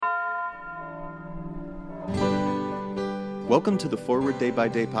Welcome to the Forward Day by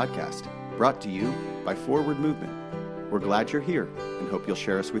Day podcast, brought to you by Forward Movement. We're glad you're here and hope you'll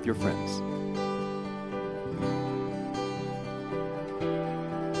share us with your friends.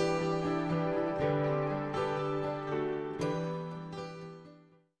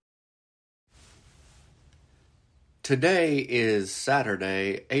 Today is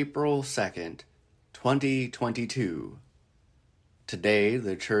Saturday, April 2nd, 2022. Today,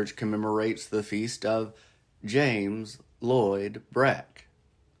 the church commemorates the feast of James Lloyd Breck.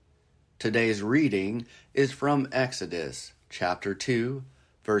 Today's reading is from Exodus chapter 2,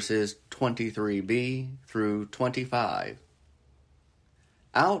 verses 23b through 25.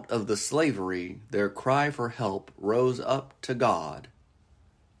 Out of the slavery, their cry for help rose up to God.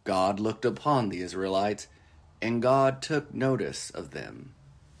 God looked upon the Israelites, and God took notice of them.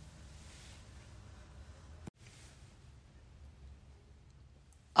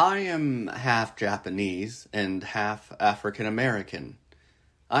 I am half Japanese and half African American.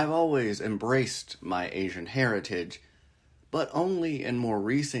 I've always embraced my Asian heritage, but only in more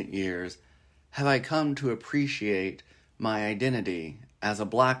recent years have I come to appreciate my identity as a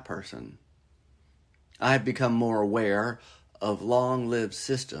black person. I've become more aware of long-lived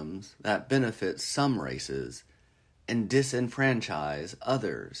systems that benefit some races and disenfranchise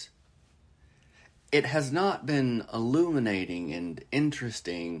others. It has not been illuminating and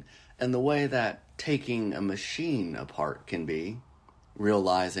interesting in the way that taking a machine apart can be,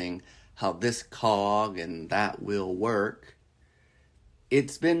 realizing how this cog and that wheel work.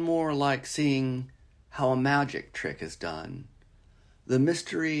 It's been more like seeing how a magic trick is done. The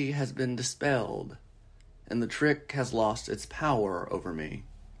mystery has been dispelled, and the trick has lost its power over me.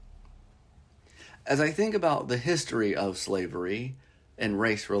 As I think about the history of slavery and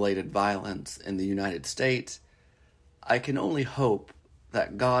race-related violence in the United States, I can only hope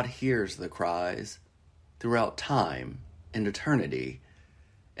that God hears the cries throughout time and eternity,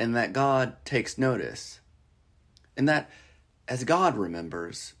 and that God takes notice, and that as God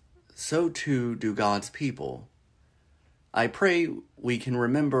remembers, so too do God's people. I pray we can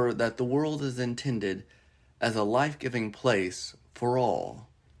remember that the world is intended as a life-giving place for all,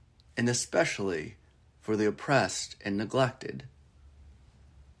 and especially for the oppressed and neglected.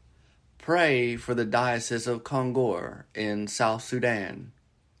 Pray for the Diocese of Kongor in South Sudan.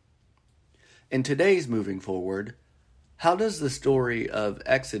 In today's Moving Forward, how does the story of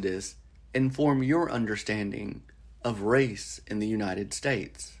Exodus inform your understanding of race in the United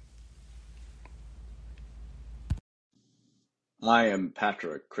States? I am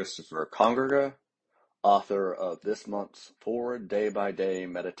Patrick Christopher Congerga, author of this month's Forward Day by Day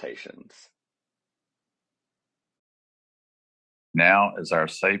Meditations. Now, as our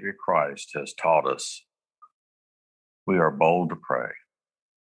Savior Christ has taught us, we are bold to pray.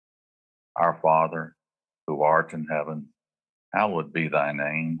 Our Father, who art in heaven, hallowed be thy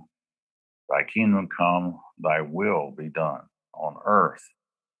name. Thy kingdom come, thy will be done, on earth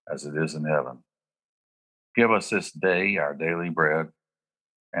as it is in heaven. Give us this day our daily bread,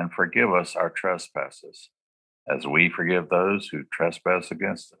 and forgive us our trespasses, as we forgive those who trespass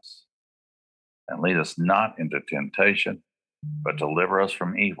against us. And lead us not into temptation, but deliver us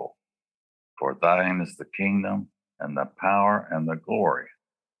from evil. For thine is the kingdom, and the power, and the glory,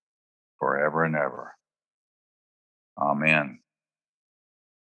 forever and ever. Amen.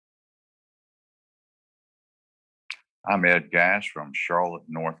 I'm Ed Gash from Charlotte,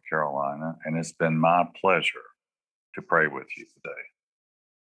 North Carolina, and it's been my pleasure to pray with you today.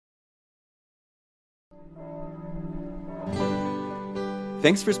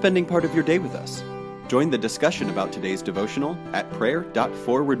 Thanks for spending part of your day with us. Join the discussion about today's devotional at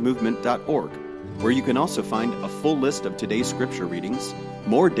prayer.forwardmovement.org, where you can also find a full list of today's scripture readings,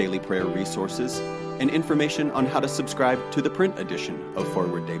 more daily prayer resources, and information on how to subscribe to the print edition of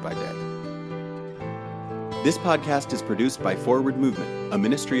Forward Day by Day. This podcast is produced by Forward Movement, a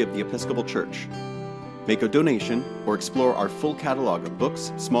ministry of the Episcopal Church. Make a donation or explore our full catalog of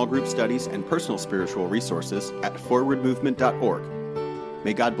books, small group studies, and personal spiritual resources at forwardmovement.org.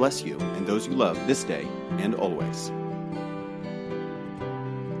 May God bless you and those you love this day and always.